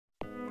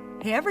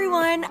Hey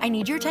everyone, I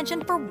need your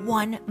attention for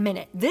 1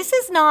 minute. This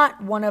is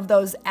not one of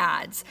those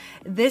ads.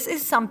 This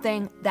is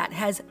something that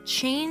has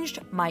changed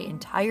my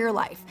entire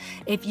life.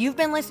 If you've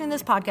been listening to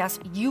this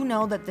podcast, you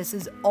know that this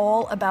is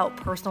all about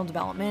personal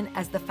development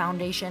as the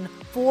foundation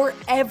for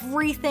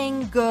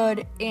everything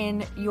good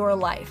in your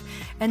life.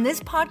 And this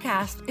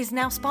podcast is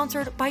now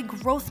sponsored by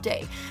Growth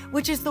Day,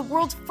 which is the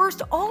world's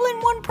first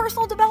all-in-one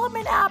personal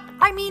development app.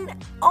 I mean,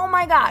 oh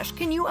my gosh,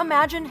 can you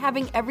imagine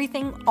having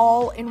everything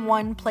all in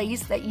one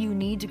place that you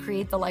need to create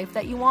the life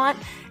that you want?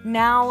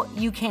 Now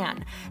you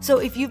can. So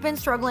if you've been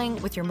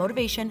struggling with your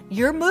motivation,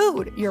 your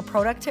mood, your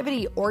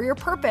productivity, or your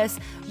purpose,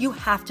 you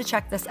have to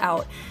check this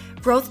out.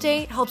 Growth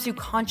Day helps you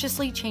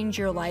consciously change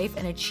your life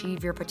and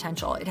achieve your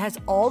potential. It has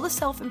all the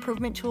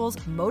self-improvement tools,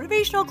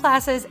 motivational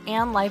classes,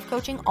 and life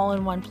coaching all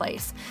in one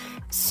place.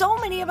 So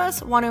many of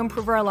us want to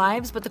improve our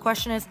lives, but the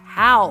question is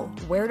how?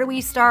 Where do we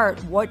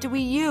start? What do we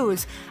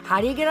use?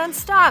 How do you get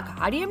unstuck?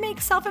 How do you make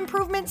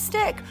self-improvement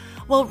stick?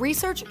 Well,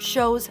 research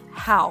shows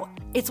how.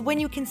 It's when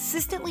you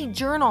consistently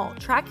journal,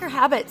 track your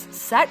habits,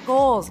 set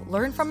goals,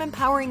 learn from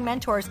empowering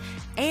mentors,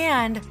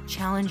 and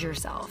challenge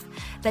yourself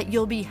that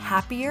you'll be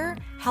happier,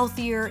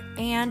 healthier,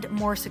 and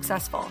more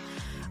successful.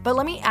 But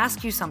let me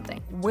ask you something.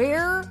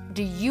 Where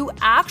do you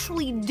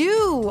actually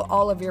do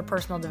all of your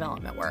personal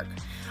development work?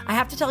 I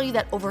have to tell you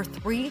that over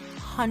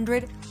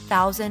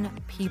 300,000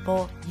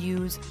 people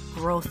use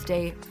Growth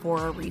Day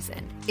for a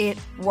reason. It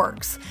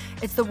works.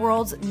 It's the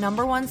world's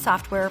 #1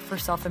 software for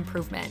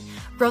self-improvement.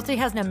 Growth Day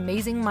has an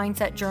amazing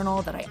mindset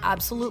journal that I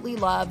absolutely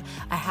love,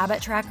 a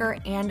habit tracker,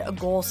 and a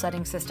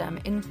goal-setting system.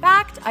 In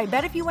fact, I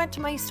bet if you went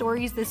to my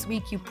stories this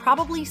week, you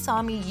probably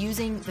saw me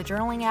using the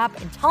journaling app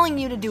and telling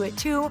you to do it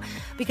too,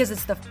 because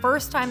it's the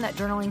first time that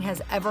journaling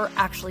has ever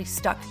actually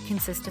stuck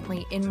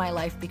consistently in my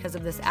life because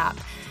of this app.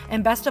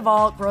 And best of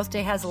all, Growth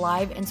Day has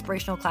live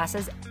inspirational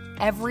classes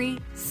every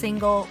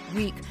single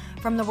week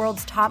from the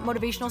world's top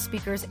motivational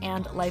speakers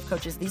and life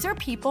coaches. These are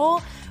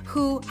people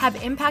who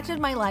have impacted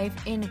my life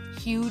in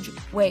huge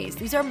ways.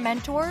 These are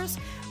mentors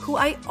who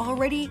I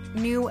already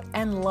knew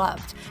and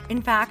loved.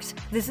 In fact,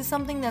 this is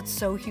something that's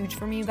so huge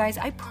for me, you guys.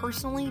 I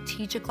personally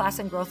teach a class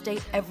in Growth Day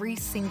every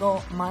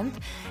single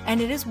month,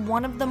 and it is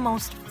one of the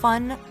most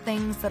fun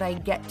things that I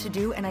get to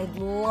do, and I'd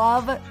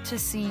love to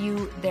see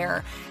you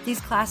there.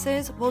 These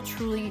classes will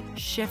truly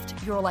shift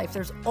your life.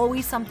 There's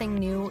always something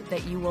new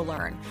that you will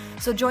learn.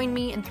 So join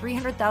me and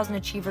 300,000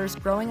 achievers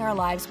growing our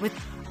lives with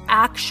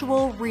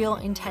actual real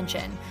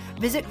intention.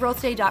 Visit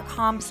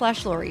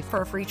growthday.com/Lori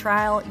for a free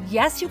trial.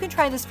 Yes, you can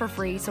try this for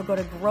free. So go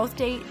to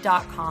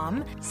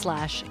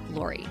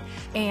growthday.com/Lori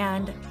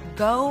and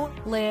go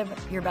live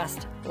your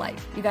best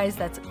life. You guys,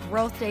 that's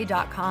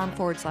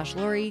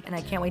growthday.com/Lori. And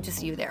I can't wait to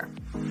see you there.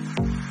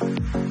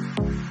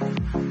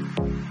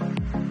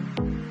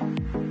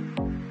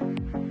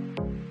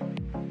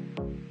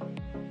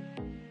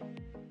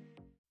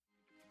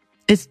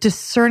 It's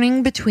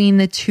discerning between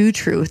the two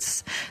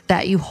truths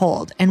that you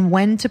hold and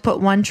when to put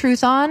one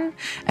truth on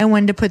and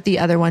when to put the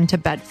other one to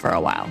bed for a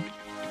while.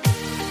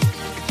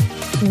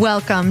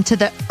 Welcome to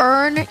the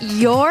Earn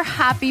Your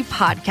Happy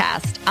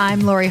podcast.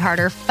 I'm Lori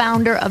Harder,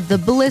 founder of The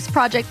Bliss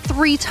Project,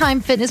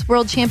 3-time fitness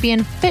world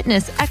champion,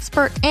 fitness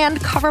expert,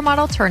 and cover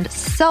model turned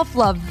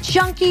self-love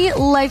junkie,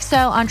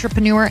 lifestyle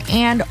entrepreneur,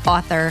 and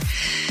author.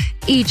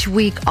 Each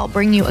week, I'll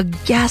bring you a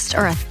guest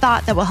or a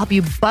thought that will help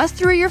you bust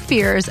through your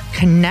fears,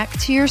 connect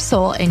to your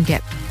soul, and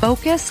get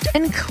focused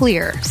and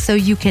clear so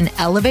you can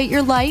elevate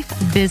your life,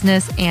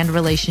 business, and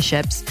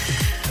relationships.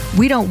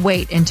 We don't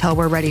wait until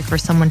we're ready for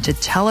someone to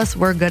tell us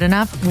we're good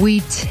enough.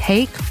 We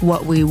take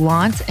what we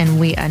want and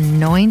we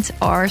anoint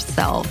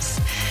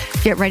ourselves.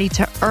 Get ready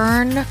to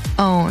earn,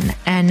 own,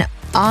 and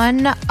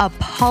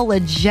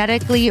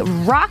unapologetically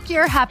rock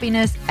your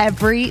happiness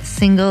every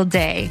single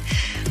day.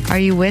 Are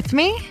you with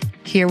me?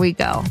 Here we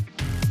go.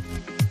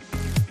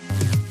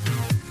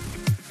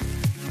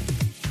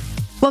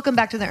 Welcome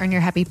back to the Earn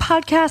Your Happy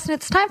podcast. And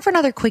it's time for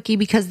another quickie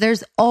because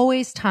there's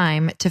always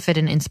time to fit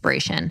in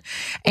inspiration.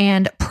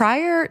 And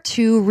prior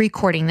to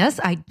recording this,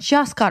 I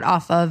just got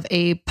off of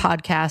a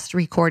podcast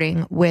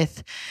recording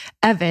with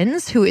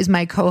Evans, who is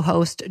my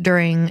co-host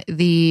during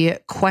the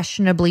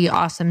Questionably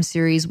Awesome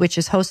series, which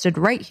is hosted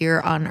right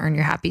here on Earn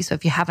Your Happy. So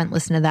if you haven't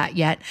listened to that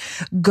yet,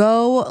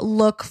 go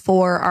look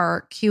for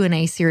our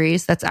Q&A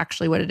series. That's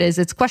actually what it is.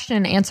 It's question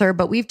and answer,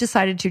 but we've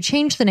decided to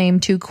change the name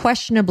to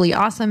Questionably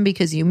Awesome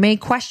because you may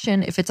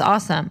question if it's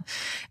awesome.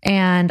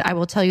 And I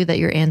will tell you that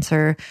your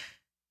answer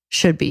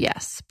should be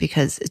yes,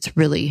 because it's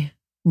really,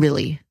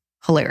 really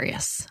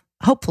hilarious.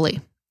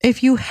 Hopefully,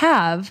 if you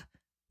have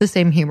the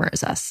same humor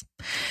as us.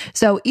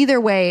 So either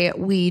way,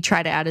 we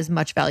try to add as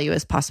much value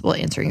as possible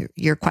answering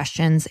your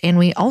questions. And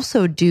we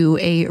also do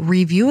a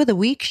review of the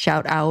week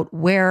shout out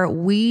where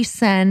we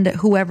send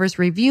whoever's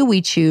review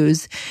we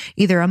choose,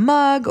 either a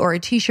mug or a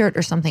t-shirt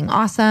or something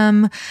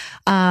awesome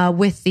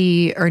with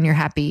the Earn Your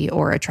Happy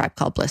or a Tribe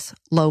Called Bliss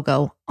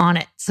logo on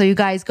it. So you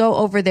guys go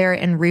over there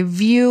and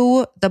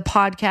review the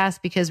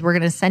podcast because we're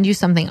going to send you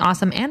something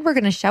awesome and we're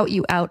going to shout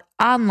you out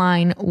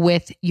online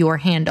with your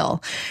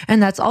handle.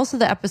 And that's also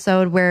the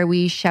episode where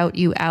we shout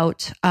you out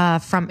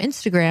out from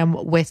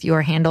Instagram with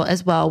your handle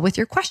as well with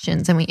your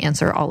questions, and we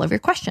answer all of your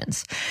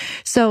questions.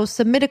 So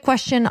submit a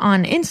question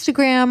on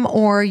Instagram,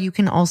 or you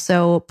can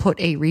also put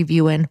a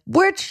review in,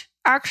 which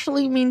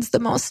actually means the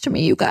most to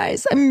me, you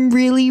guys. I'm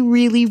really,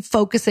 really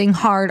focusing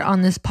hard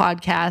on this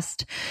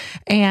podcast,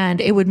 and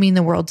it would mean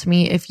the world to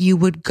me if you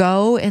would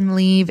go and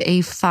leave a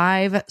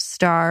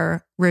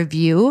 5-star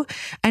review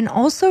and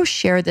also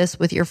share this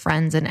with your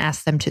friends and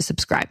ask them to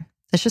subscribe.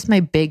 That's just my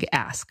big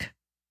ask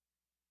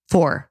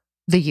for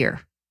the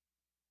year.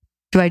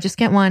 Do I just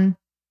get one?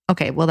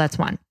 Okay, well, that's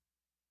one.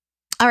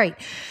 All right.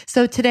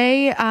 So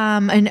today,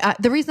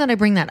 the reason that I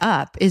bring that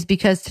up is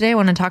because today I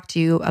want to talk to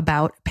you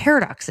about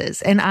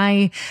paradoxes. And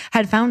I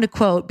had found a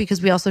quote,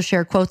 because we also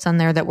share quotes on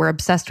there that we're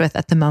obsessed with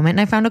at the moment.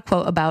 And I found a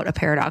quote about a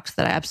paradox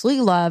that I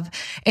absolutely love.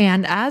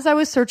 And as I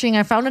was searching,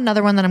 I found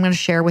another one that I'm going to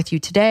share with you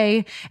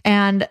today.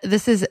 And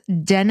this is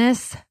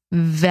Denis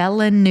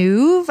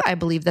Villeneuve. I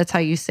believe that's how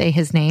you say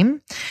his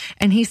name.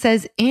 And he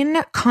says,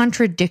 in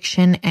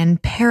contradiction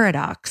and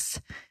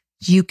paradox,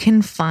 you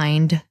can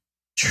find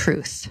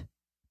truth.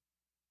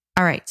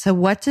 All right. So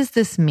what does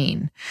this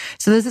mean?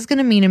 So this is going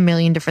to mean a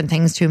million different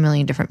things to a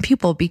million different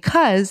people,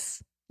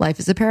 because life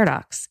is a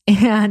paradox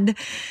and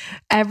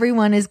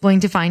everyone is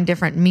going to find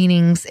different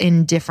meanings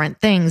in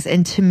different things.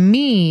 And to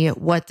me,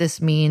 what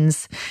this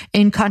means,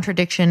 in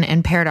contradiction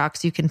and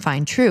paradox, you can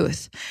find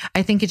truth.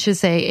 I think it should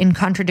say, in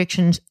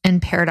contradiction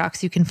and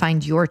paradox, you can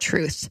find your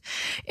truth.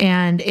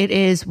 And it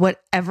is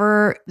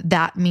whatever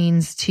that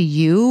means to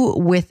you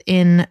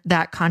within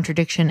that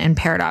contradiction and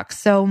paradox.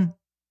 So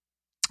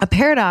a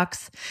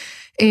paradox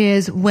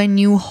is when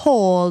you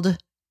hold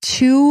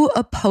two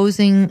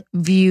opposing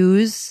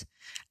views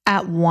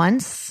at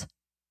once.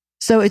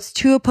 So it's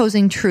two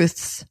opposing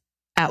truths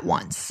at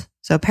once.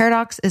 So a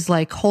paradox is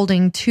like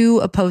holding two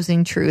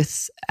opposing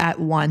truths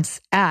at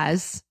once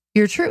as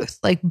your truth,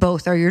 like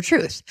both are your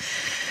truth.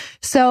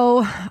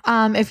 So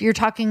if you're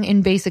talking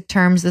in basic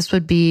terms, this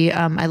would be,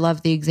 I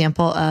love the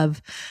example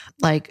of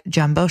like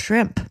jumbo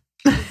shrimp.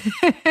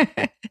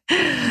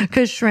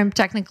 Because shrimp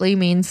technically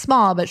means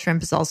small, but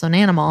shrimp is also an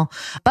animal.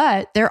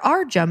 But there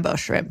are jumbo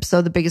shrimp.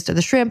 So the biggest of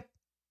the shrimp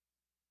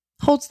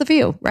holds the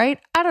view, right?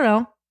 I don't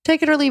know.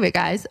 Take it or leave it,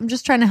 guys. I'm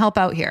just trying to help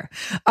out here.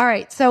 All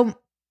right. So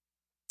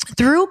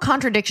through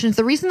contradictions,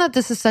 the reason that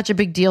this is such a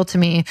big deal to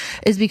me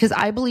is because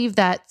I believe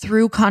that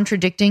through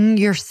contradicting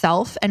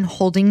yourself and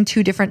holding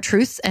two different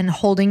truths and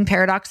holding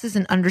paradoxes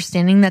and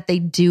understanding that they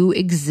do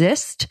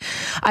exist,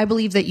 I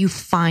believe that you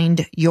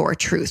find your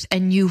truth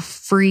and you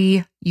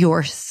free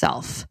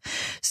yourself.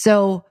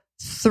 So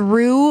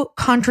through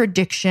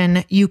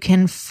contradiction, you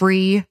can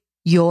free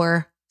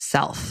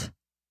yourself.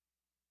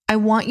 I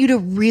want you to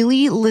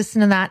really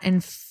listen to that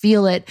and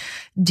feel it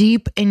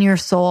deep in your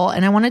soul.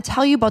 And I want to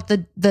tell you about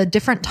the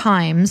different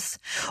times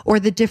or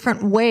the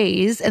different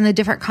ways and the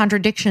different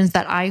contradictions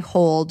that I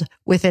hold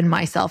within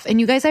myself. And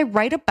you guys, I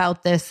write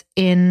about this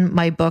in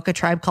my book, A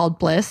Tribe Called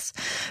Bliss,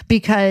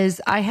 because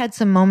I had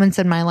some moments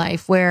in my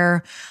life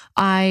where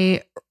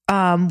I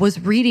was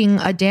reading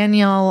a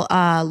Danielle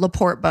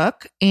Laporte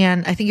book,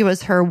 and I think it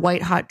was her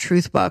White Hot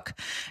Truth book.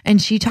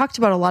 And she talked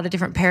about a lot of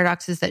different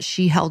paradoxes that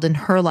she held in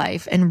her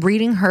life. And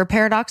reading her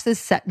paradoxes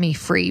set me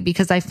free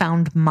because I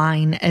found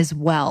mine as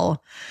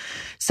well.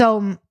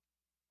 So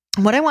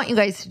what I want you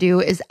guys to do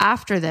is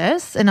after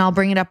this, and I'll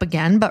bring it up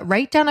again, but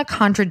write down a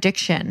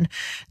contradiction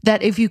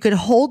that if you could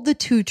hold the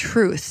two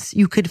truths,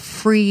 you could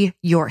free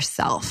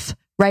yourself,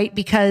 right?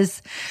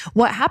 Because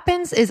what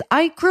happens is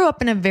I grew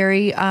up in a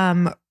very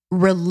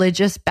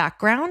religious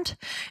background.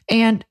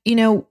 And, you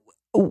know,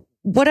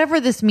 whatever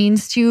this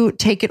means to you,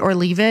 take it or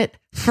leave it.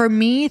 For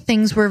me,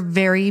 things were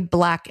very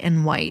black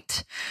and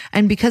white.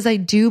 And because I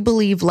do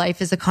believe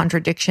life is a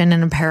contradiction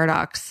and a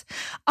paradox,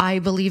 I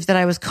believe that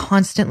I was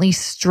constantly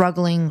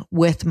struggling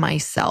with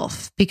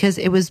myself because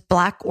it was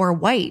black or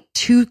white.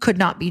 Two could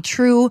not be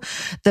true.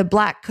 The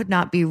black could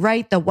not be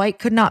right. The white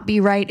could not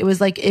be right. It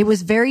was like, it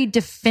was very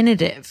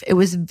definitive. It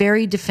was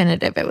very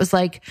definitive. It was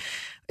like,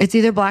 it's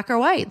either black or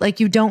white. Like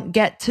you don't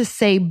get to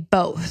say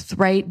both,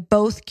 right?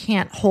 Both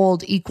can't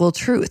hold equal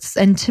truths.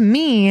 And to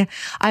me,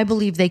 I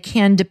believe they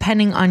can,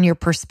 depending on your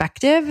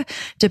perspective,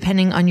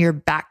 depending on your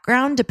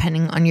background,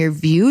 depending on your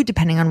view,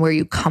 depending on where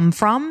you come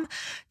from,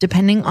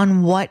 depending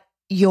on what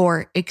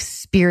your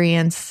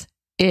experience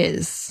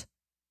is.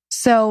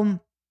 So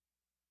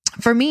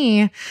for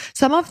me,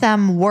 some of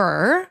them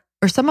were,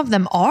 or some of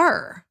them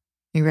are.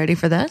 You ready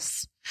for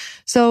this?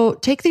 So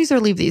take these or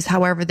leave these,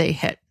 however they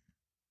hit.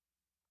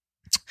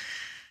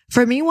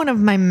 For me, one of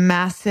my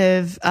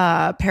massive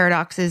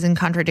paradoxes and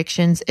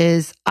contradictions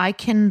is I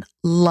can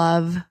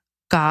love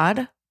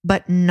God,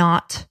 but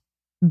not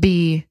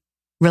be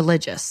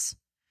religious.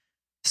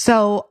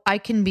 So I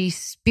can be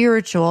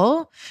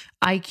spiritual.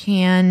 I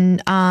can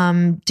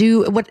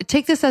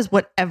take this as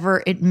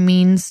whatever it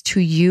means to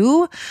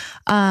you.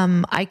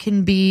 I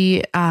can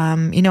be,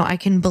 I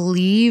can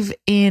believe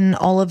in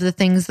all of the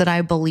things that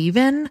I believe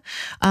in,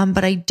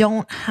 but I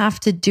don't have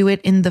to do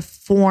it in the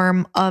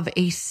form of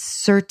a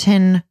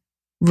certain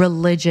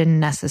religion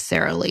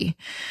necessarily.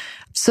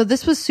 So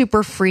this was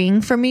super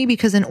freeing for me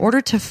because in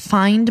order to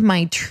find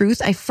my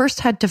truth, I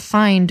first had to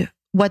find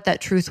what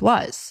that truth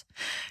was.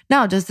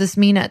 Now, does this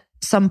mean at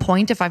some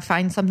point, if I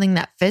find something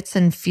that fits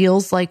and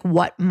feels like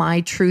what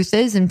my truth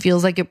is and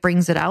feels like it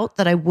brings it out,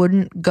 that I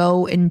wouldn't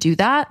go and do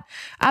that?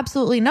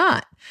 Absolutely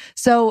not.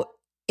 So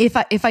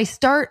if I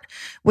start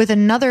with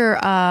another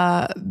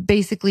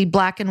basically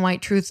black and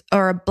white truth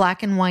or a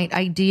black and white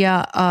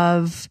idea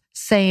of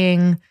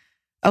saying,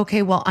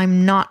 okay, well,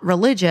 I'm not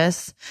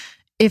religious.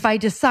 If I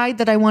decide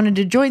that I wanted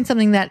to join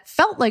something that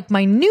felt like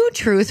my new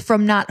truth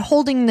from not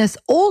holding this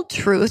old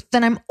truth,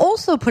 then I'm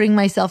also putting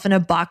myself in a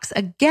box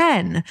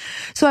again.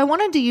 So I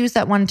wanted to use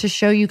that one to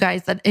show you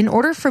guys that in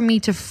order for me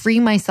to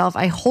free myself,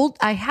 I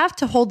have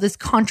to hold this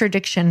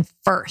contradiction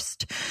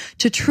first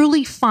to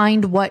truly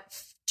find what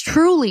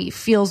truly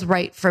feels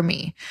right for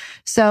me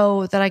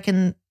so that I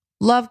can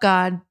love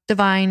God,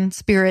 divine,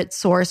 spirit,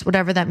 source,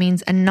 whatever that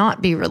means, and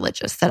not be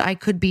religious, that I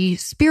could be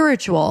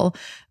spiritual.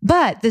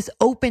 But this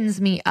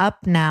opens me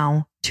up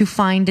now to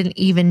find an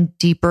even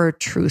deeper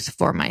truth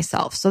for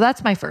myself. So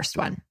that's my first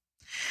one.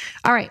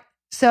 All right.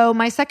 So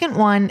my second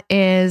one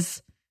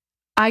is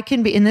I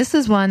can be, and this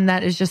is one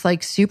that is just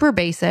like super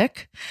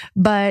basic,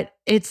 but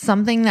it's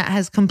something that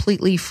has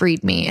completely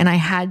freed me. And I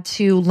had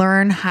to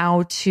learn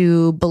how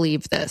to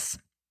believe this.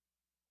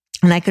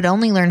 And I could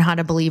only learn how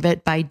to believe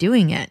it by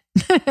doing it.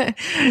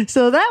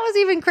 So that was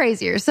even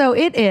crazier. So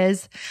it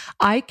is,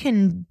 I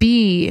can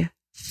be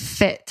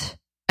fit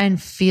and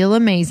feel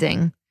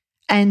amazing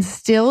and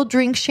still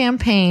drink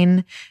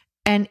champagne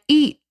and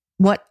eat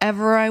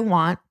whatever I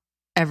want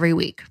every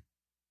week.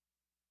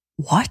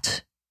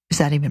 What? Is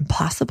that even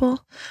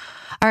possible?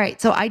 All right.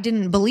 So I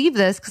didn't believe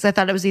this because I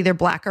thought it was either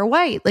black or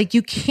white. Like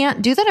you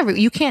can't do that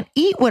you can't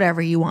eat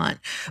whatever you want.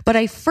 But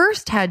I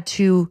first had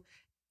to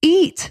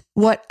eat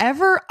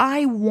whatever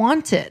I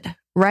wanted,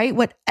 right?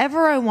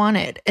 Whatever I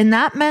wanted. And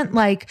that meant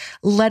like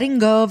letting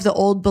go of the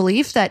old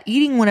belief that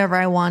eating whatever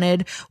I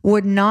wanted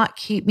would not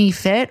keep me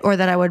fit, or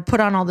that I would put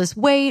on all this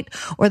weight,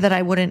 or that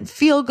I wouldn't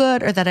feel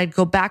good, or that I'd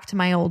go back to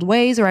my old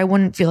ways, or I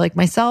wouldn't feel like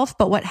myself.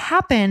 But what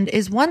happened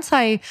is once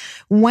I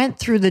went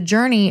through the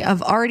journey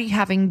of already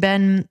having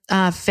been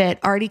fit,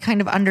 already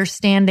kind of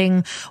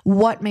understanding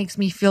what makes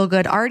me feel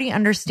good, already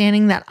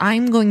understanding that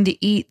I'm going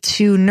to eat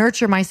to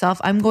nurture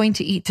myself, I'm going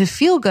to eat to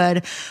feel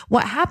good.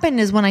 What happened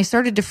is when I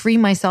started to free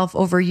myself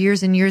over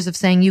years and years of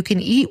saying you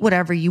can eat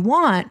whatever you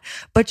want,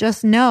 but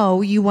just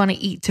know you want to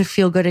eat to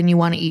feel good and you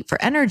want to eat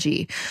for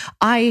energy.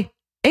 I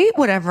ate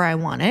whatever I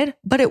wanted,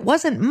 but it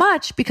wasn't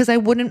much because I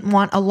wouldn't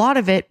want a lot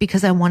of it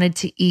because I wanted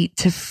to eat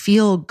to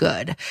feel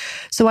good.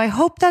 So I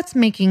hope that's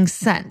making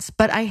sense,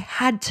 but I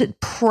had to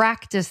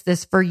practice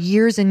this for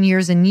years and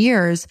years and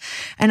years.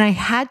 And I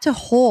had to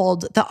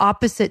hold the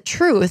opposite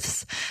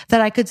truths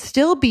that I could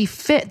still be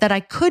fit, that I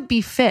could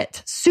be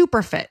fit,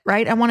 super fit,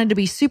 right? I wanted to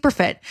be super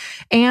fit,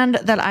 and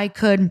that I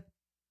could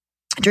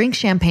drink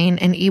champagne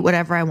and eat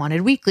whatever I wanted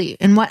weekly.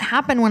 And what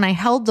happened when I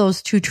held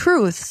those two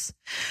truths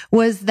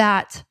was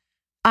that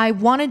I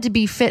wanted to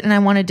be fit and I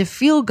wanted to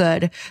feel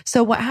good.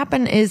 So what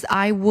happened is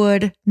I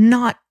would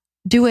not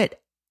do it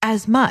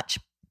as much,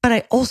 but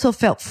I also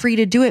felt free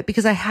to do it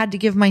because I had to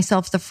give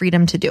myself the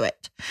freedom to do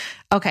it.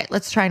 Okay,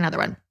 let's try another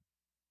one.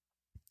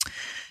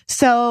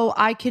 So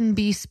I can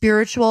be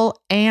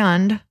spiritual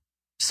and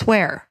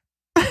swear.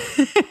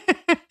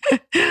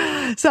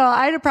 So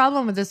I had a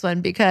problem with this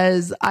one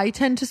because I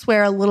tend to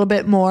swear a little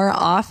bit more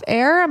off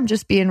air. I'm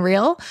just being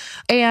real.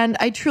 And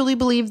I truly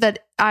believe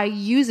that I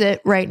use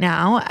it right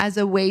now as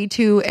a way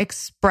to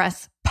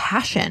express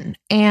passion.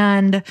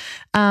 And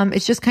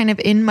it's just kind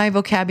of in my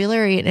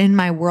vocabulary and in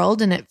my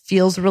world, and it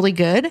feels really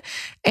good.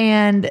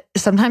 And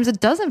sometimes it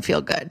doesn't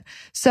feel good.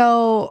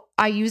 So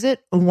I use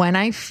it when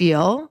I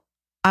feel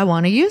I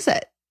want to use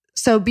it.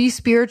 So be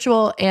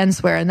spiritual and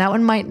swear. And that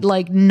one might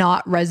like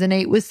not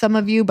resonate with some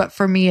of you, but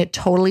for me, it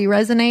totally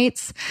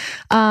resonates.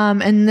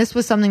 And this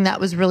was something that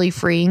was really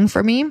freeing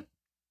for me.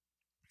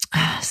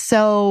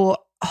 So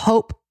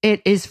hope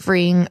it is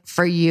freeing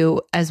for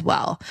you as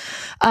well.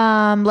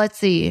 Let's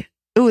see.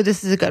 Ooh,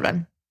 this is a good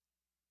one.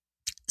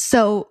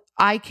 So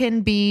I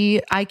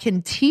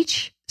can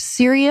teach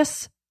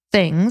serious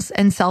things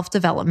and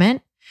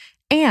self-development,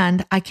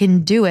 and I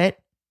can do it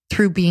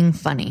through being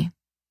funny.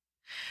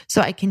 So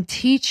I can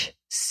teach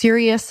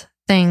serious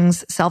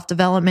things,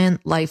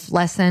 self-development, life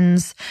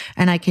lessons,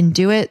 and I can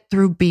do it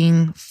through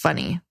being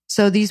funny.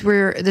 So this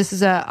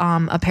is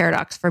a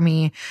paradox for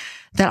me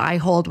that I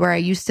hold, where I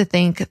used to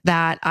think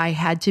that I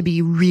had to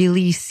be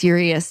really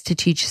serious to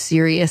teach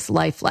serious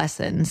life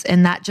lessons.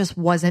 And that just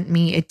wasn't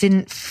me. It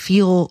didn't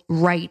feel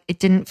right. It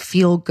didn't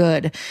feel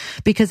good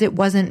because it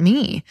wasn't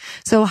me.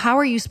 So how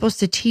are you supposed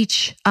to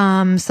teach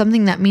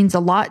something that means a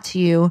lot to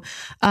you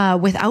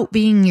without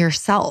being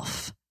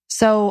yourself?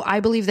 So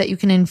I believe that you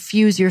can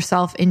infuse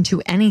yourself into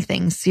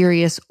anything,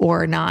 serious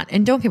or not.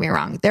 And don't get me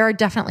wrong, there are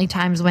definitely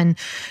times when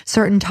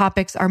certain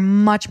topics are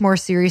much more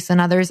serious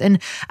than others.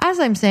 And as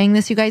I'm saying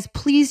this, you guys,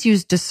 please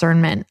use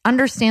discernment.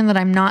 Understand that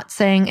I'm not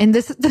saying, and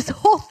this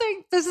whole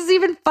thing, this is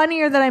even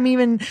funnier that I'm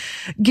even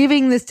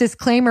giving this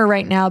disclaimer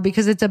right now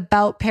because it's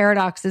about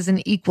paradoxes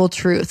and equal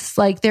truths.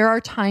 Like there are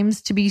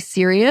times to be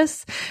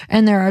serious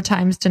and there are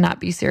times to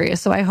not be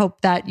serious. So I hope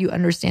that you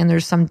understand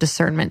there's some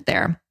discernment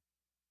there.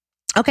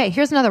 Okay,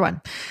 here's another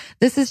one.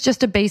 This is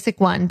just a basic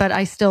one, but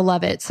I still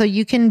love it. So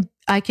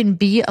I can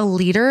be a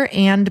leader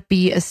and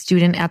be a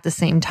student at the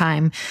same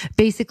time.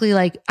 Basically,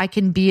 like I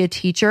can be a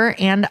teacher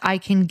and I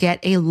can get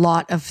a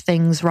lot of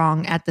things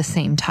wrong at the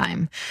same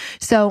time.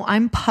 So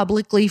I'm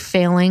publicly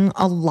failing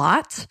a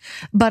lot,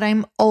 but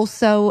I'm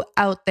also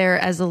out there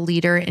as a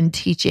leader in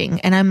teaching,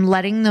 and I'm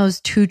letting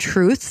those two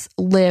truths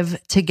live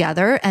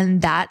together.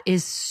 And that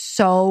is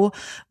so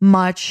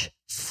much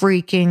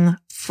freaking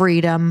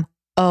freedom.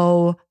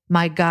 Oh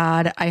my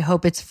God, I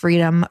hope it's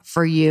freedom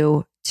for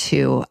you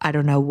too. I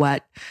don't know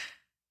what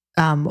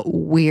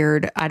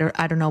weird. I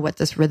don't know what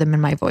this rhythm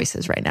in my voice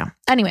is right now.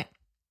 Anyway.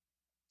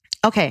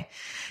 Okay.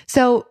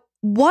 So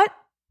what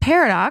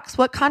paradox,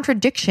 what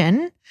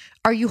contradiction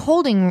are you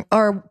holding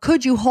or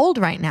could you hold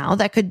right now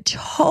that could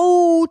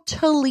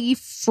totally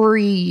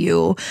free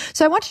you?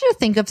 So I want you to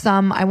think of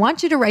some. I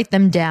want you to write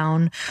them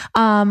down.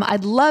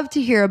 I'd love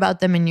to hear about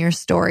them in your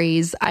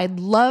stories. I'd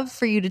love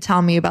for you to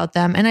tell me about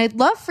them. And I'd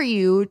love for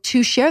you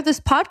to share this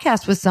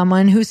podcast with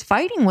someone who's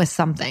fighting with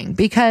something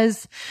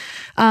because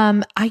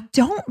I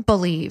don't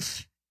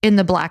believe in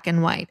the black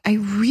and white. I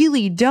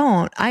really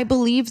don't. I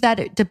believe that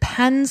it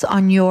depends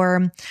on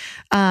your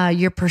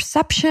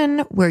perception,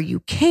 where you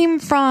came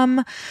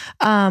from,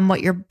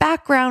 what your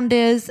background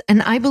is.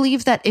 And I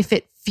believe that if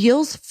it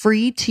feels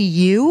free to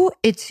you,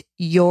 it's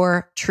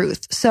your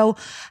truth. So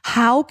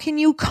how can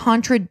you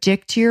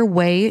contradict your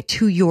way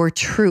to your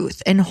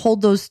truth and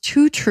hold those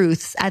two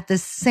truths at the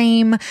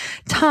same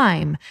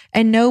time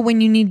and know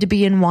when you need to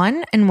be in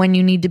one and when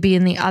you need to be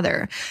in the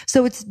other?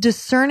 So it's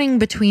discerning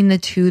between the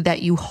two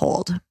that you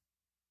hold.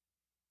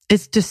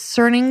 It's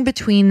discerning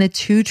between the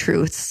two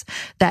truths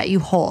that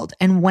you hold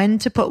and when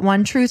to put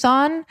one truth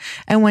on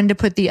and when to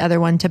put the other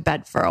one to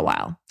bed for a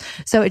while.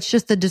 So it's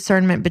just the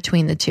discernment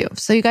between the two.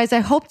 So you guys,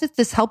 I hope that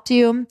this helped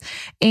you.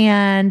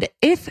 And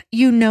if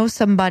you know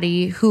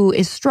somebody who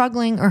is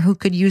struggling or who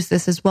could use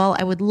this as well,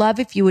 I would love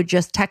if you would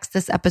just text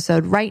this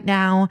episode right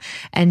now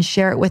and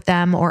share it with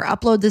them or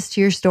upload this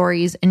to your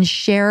stories and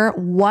share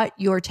what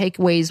your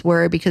takeaways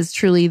were, because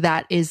truly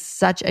that is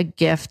such a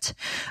gift,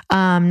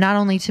 not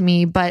only to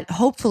me, but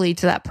hopefully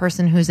to that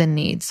person who's in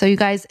need. So you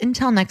guys,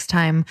 until next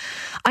time,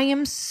 I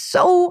am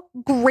so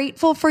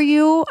grateful for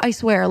you. I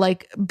swear,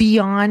 like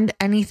beyond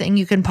anything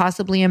you can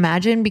possibly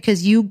imagine,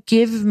 because you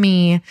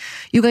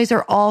guys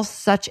are all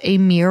such a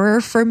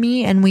mirror for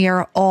me and we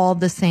are all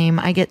the same.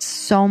 I get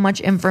so much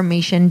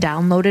information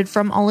downloaded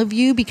from all of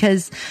you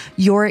because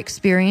your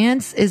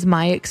experience is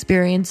my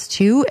experience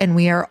too. And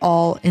we are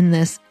all in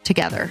this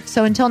together.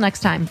 So until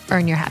next time,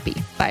 earn your happy.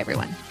 Bye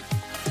everyone.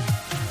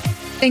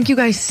 Thank you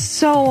guys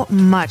so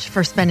much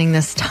for spending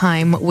this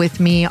time with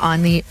me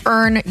on the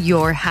Earn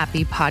Your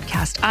Happy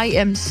podcast. I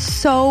am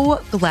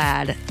so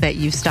glad that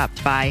you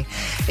stopped by.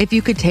 If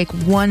you could take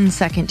 1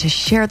 second to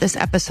share this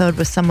episode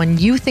with someone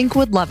you think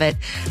would love it,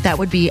 that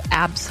would be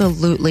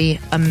absolutely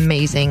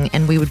amazing,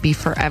 and we would be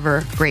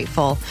forever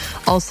grateful.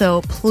 Also,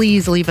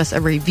 please leave us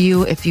a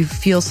review if you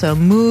feel so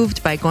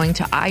moved by going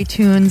to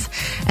iTunes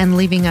and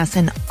leaving us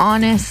an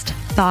honest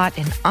thought,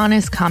 an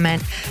honest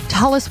comment.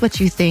 Tell us what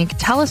you think.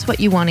 Tell us what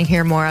you want to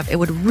hear more of. It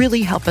would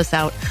really help us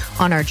out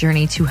on our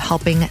journey to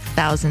helping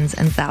thousands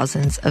and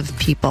thousands of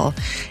people.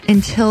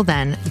 Until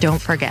then,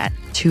 don't forget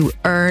to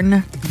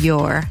earn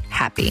your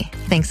happy.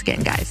 Thanks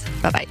again, guys.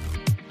 Bye-bye.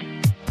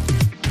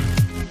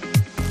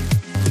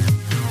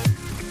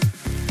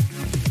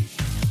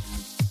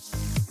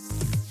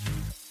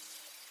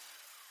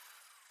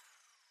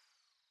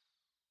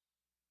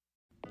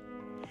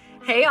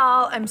 Hey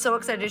y'all, I'm so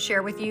excited to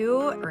share with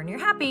you, Earn Your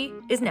Happy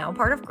is now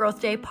part of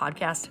Growth Day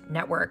Podcast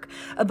Network.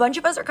 A bunch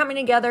of us are coming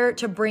together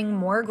to bring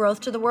more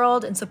growth to the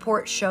world and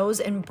support shows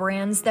and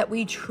brands that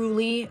we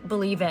truly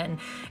believe in.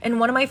 And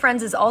one of my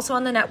friends is also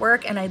on the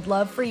network, and I'd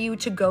love for you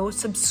to go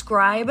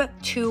subscribe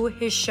to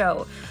his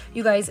show.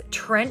 You guys,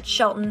 Trent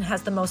Shelton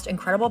has the most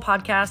incredible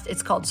podcast.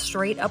 It's called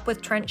Straight Up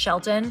with Trent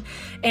Shelton,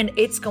 and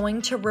it's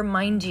going to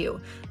remind you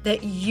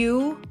that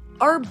you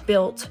are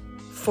built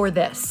for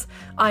this.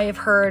 I have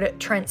heard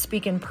Trent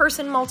speak in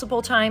person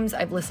multiple times.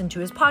 I've listened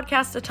to his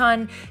podcast a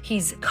ton.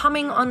 He's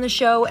coming on the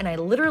show and I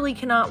literally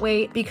cannot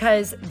wait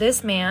because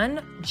this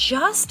man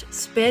just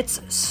spits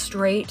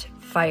straight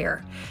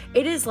fire.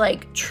 It is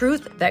like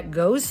truth that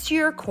goes to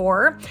your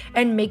core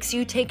and makes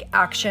you take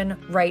action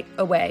right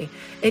away.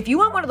 If you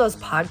want one of those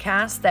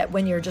podcasts that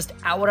when you're just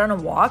out on a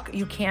walk,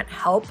 you can't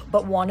help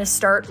but want to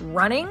start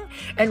running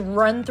and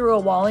run through a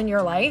wall in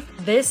your life,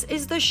 this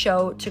is the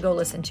show to go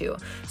listen to.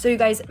 So you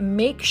guys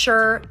make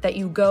sure that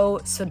you go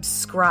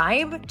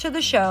subscribe to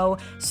the show,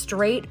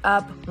 Straight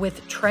Up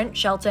with Trent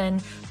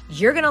Shelton.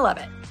 You're going to love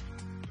it.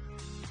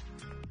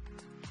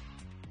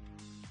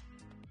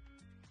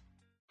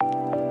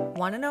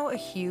 Want to know a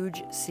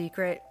huge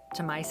secret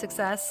to my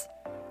success?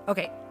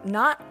 Okay,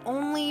 not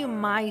only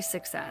my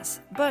success,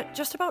 but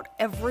just about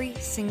every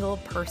single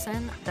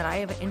person that I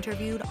have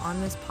interviewed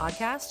on this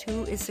podcast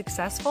who is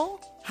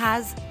successful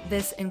has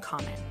this in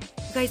common.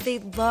 You guys, they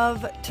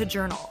love to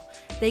journal.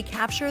 They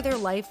capture their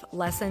life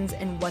lessons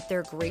and what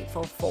they're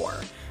grateful for.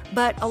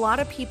 But a lot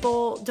of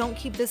people don't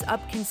keep this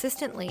up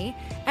consistently.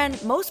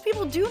 And most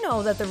people do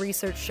know that the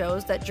research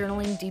shows that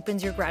journaling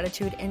deepens your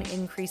gratitude and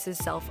increases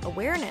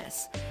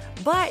self-awareness.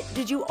 But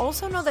did you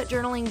also know that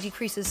journaling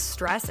decreases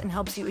stress and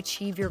helps you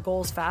achieve your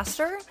goals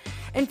faster?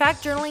 In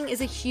fact, journaling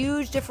is a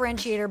huge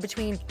differentiator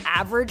between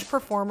average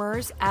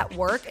performers at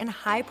work and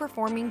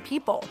high-performing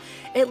people.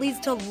 It leads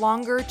to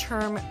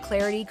longer-term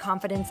clarity,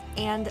 confidence,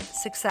 and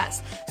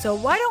success. So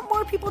why don't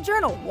more people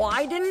journal?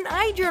 Why didn't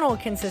I journal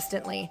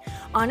consistently?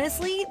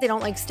 Honestly, they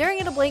don't like staring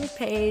at a blank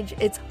page.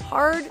 It's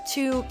hard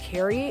to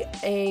carry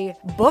a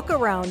book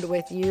around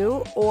with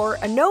you or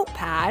a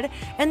notepad,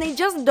 and they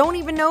just don't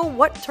even know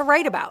what to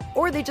write about,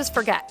 or they just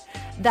forget.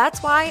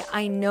 That's why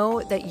I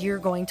know that you're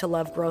going to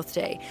love Growth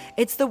Day.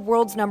 It's the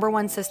world's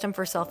 #1 system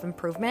for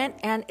self-improvement,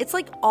 and it's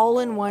like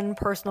all-in-one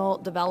personal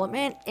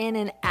development in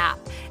an app.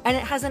 And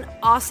it has an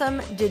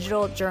awesome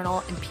digital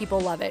journal, and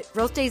people love it.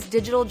 Growth Day's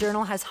digital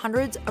journal has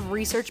hundreds of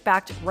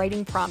research-backed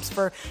writing prompts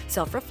for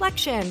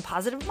self-reflection,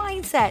 positive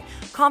mindset,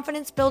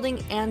 confidence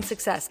building, and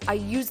success. I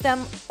use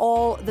them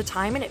all the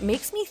time, and it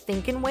makes me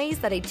think in ways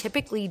that I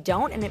typically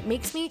don't, and it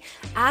makes me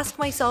ask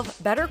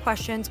myself better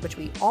questions, which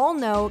we all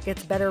know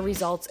gets better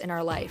results in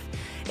our life.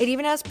 It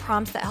even has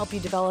prompts that help you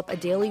develop a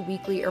daily,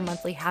 weekly, or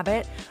monthly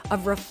habit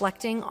of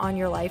reflecting on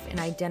your life and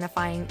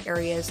identifying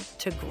areas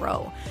to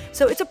grow.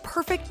 So it's a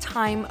perfect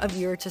time of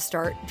year to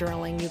start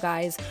journaling, you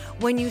guys.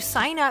 When you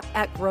sign up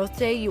at Growth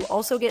Day, you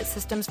also get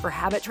systems for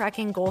habit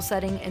tracking, goal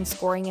setting, and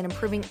scoring, and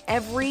improving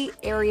every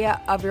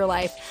area of your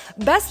life.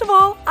 Best of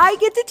all, I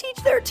get to teach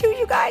there too,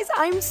 you guys.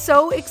 I'm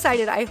so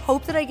excited. I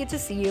hope that I get to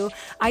see you.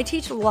 I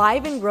teach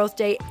live in Growth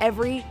Day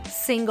every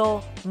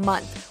single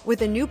month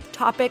with a new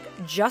topic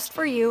just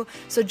for you.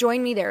 So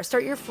join me there.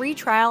 Start your free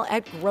trial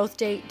at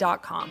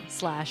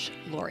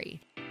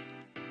growthday.com/Lori.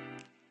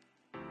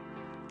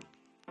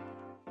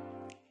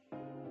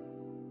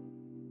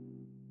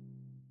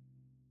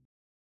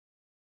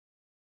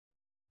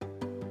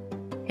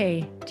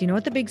 Hey, do you know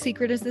what the big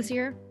secret is this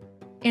year?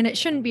 And it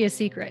shouldn't be a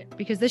secret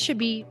because this should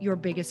be your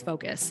biggest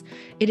focus.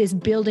 It is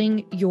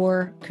building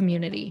your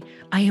community.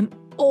 I am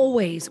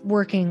always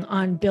working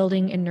on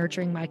building and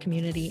nurturing my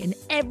community, and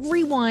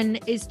everyone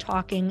is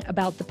talking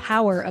about the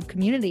power of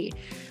community.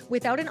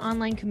 Without an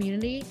online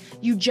community,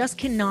 you just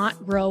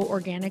cannot grow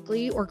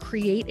organically or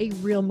create a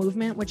real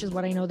movement, which is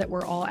what I know that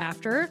we're all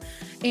after.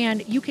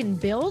 And you can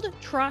build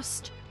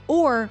trust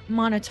or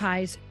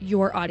monetize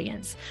your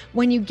audience.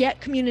 When you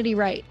get community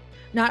right,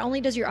 not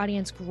only does your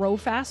audience grow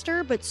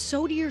faster, but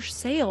so do your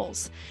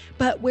sales.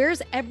 But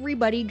where's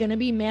everybody going to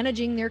be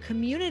managing their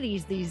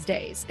communities these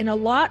days? And a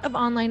lot of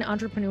online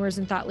entrepreneurs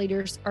and thought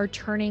leaders are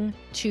turning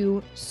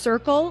to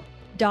Circle.so.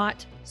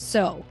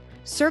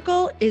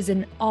 Circle is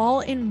an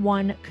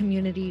all-in-one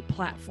community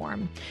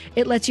platform.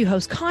 It lets you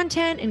host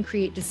content and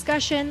create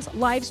discussions,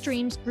 live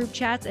streams, group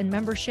chats, and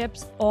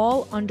memberships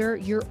all under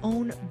your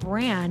own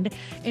brand.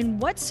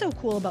 And what's so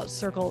cool about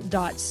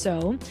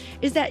Circle.so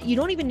is that you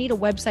don't even need a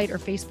website or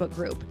Facebook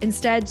group.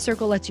 Instead,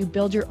 Circle lets you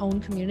build your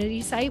own community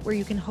site where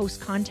you can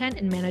host content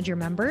and manage your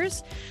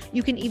members.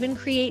 You can even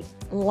create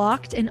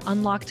locked and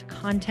unlocked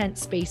content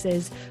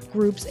spaces,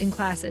 groups, and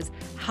classes.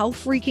 How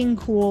freaking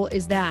cool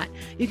is that?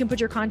 You can put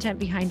your content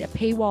behind a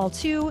paywall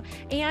too,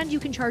 and you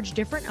can charge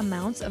different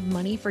amounts of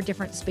money for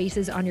different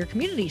spaces on your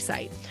community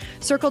site.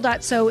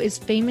 Circle.so is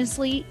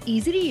famously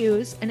easy to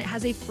use, and it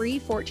has a free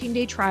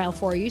 14-day trial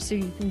for you, so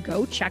you can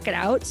go check it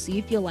out, see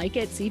if you like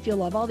it, see if you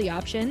love all the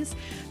options.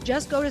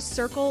 Just go to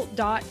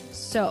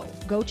Circle.so.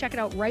 Go check it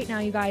out right now,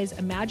 you guys.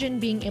 Imagine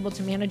being able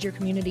to manage your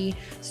community,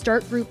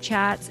 start group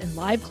chats and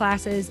live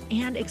classes,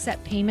 and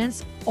accept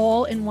payments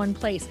all in one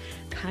place.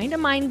 Kind of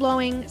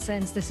mind-blowing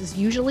since this is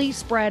usually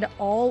spread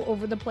all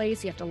over the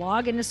place. You have to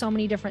log into so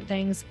many different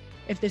things.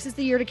 If this is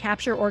the year to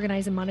capture,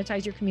 organize, and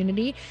monetize your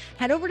community,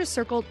 head over to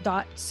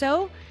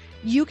Circle.so.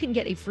 You can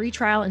get a free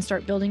trial and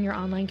start building your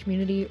online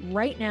community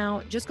right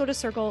now. Just go to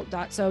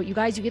Circle.so. You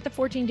guys, you get the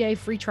 14-day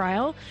free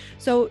trial.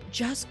 So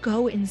just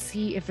go and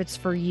see if it's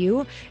for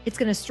you. It's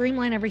going to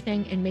streamline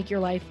everything and make your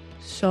life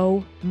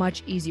so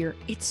much easier.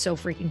 It's so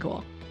freaking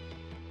cool.